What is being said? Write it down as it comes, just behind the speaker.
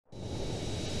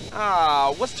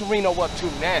Ah, what's Torino up to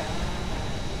now?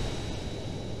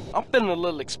 I'm feeling a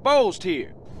little exposed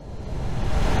here.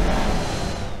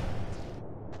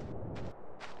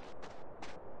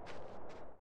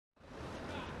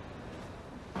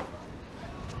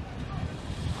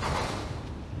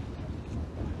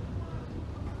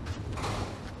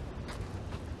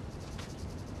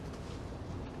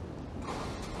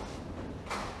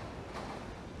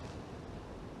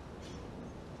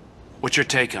 What's your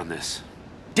take on this?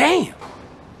 Damn!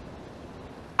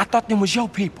 I thought them was your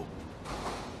people.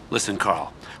 Listen,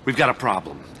 Carl, we've got a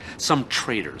problem. Some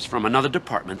traitors from another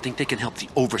department think they can help the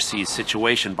overseas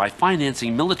situation by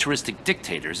financing militaristic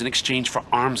dictators in exchange for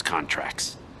arms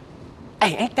contracts.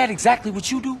 Hey, ain't that exactly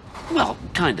what you do? Well,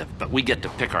 kind of, but we get to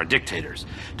pick our dictators.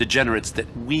 Degenerates that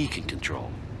we can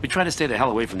control. We try to stay the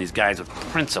hell away from these guys with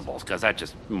principles, because that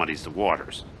just muddies the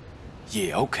waters.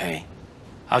 Yeah, okay.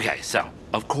 Okay, so,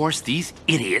 of course, these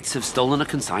idiots have stolen a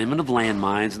consignment of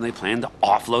landmines, and they plan to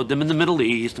offload them in the Middle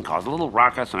East and cause a little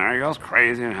ruckus, and everybody goes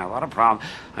crazy and have a lot of problems.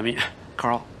 I mean,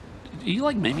 Carl, do you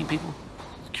like maiming people?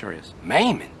 Curious.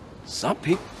 Maiming? Some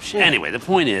people, shit. Anyway, the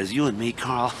point is, you and me,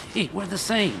 Carl, hey, we're the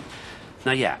same.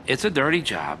 Now, yeah, it's a dirty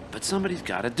job, but somebody's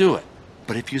got to do it.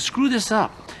 But if you screw this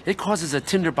up, it causes a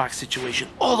tinderbox situation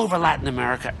all over Latin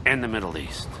America and the Middle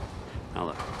East. Now,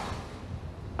 look,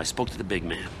 I spoke to the big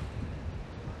man.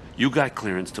 You got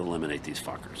clearance to eliminate these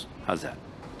fuckers. How's that?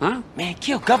 Huh? Man,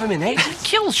 kill government agents?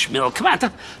 Kill Schmill. Come on,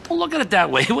 don't look at it that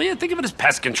way, will you? Think of it as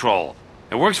pest control.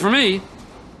 It works for me.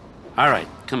 All right,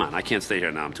 come on. I can't stay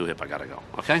here now. I'm too hip. I gotta go.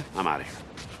 Okay? I'm out of here.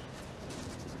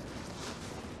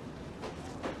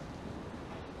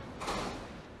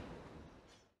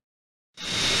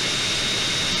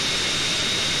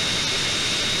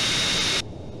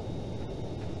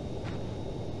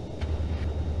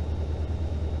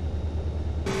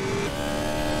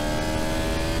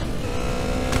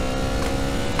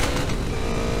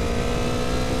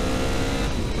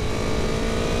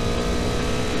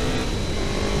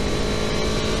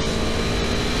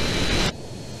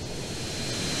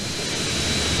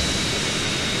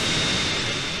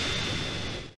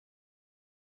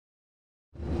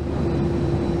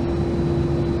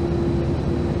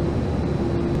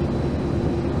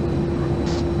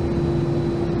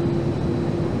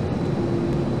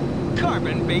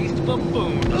 Carbon-based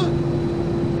buffoon.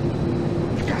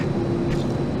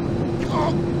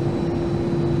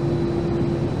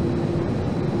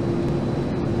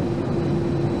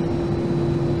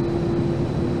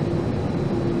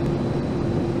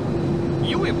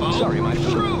 You evolved. Sorry, my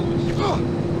shrews.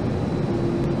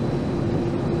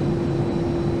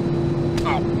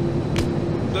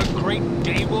 The great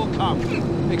day will come.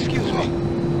 Excuse me.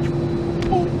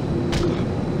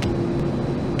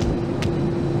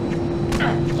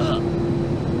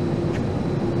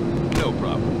 No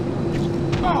problem.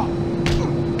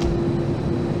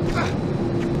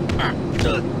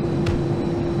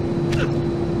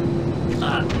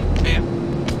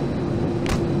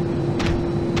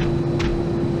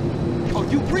 Oh,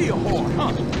 you real hard,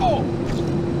 huh? Oh!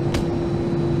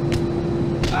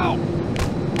 Ow!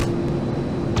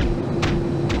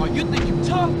 Oh, you think you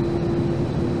tough?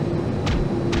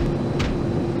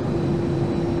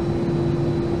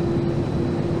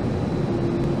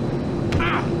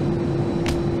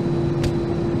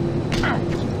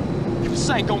 This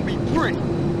ain't gonna be pretty.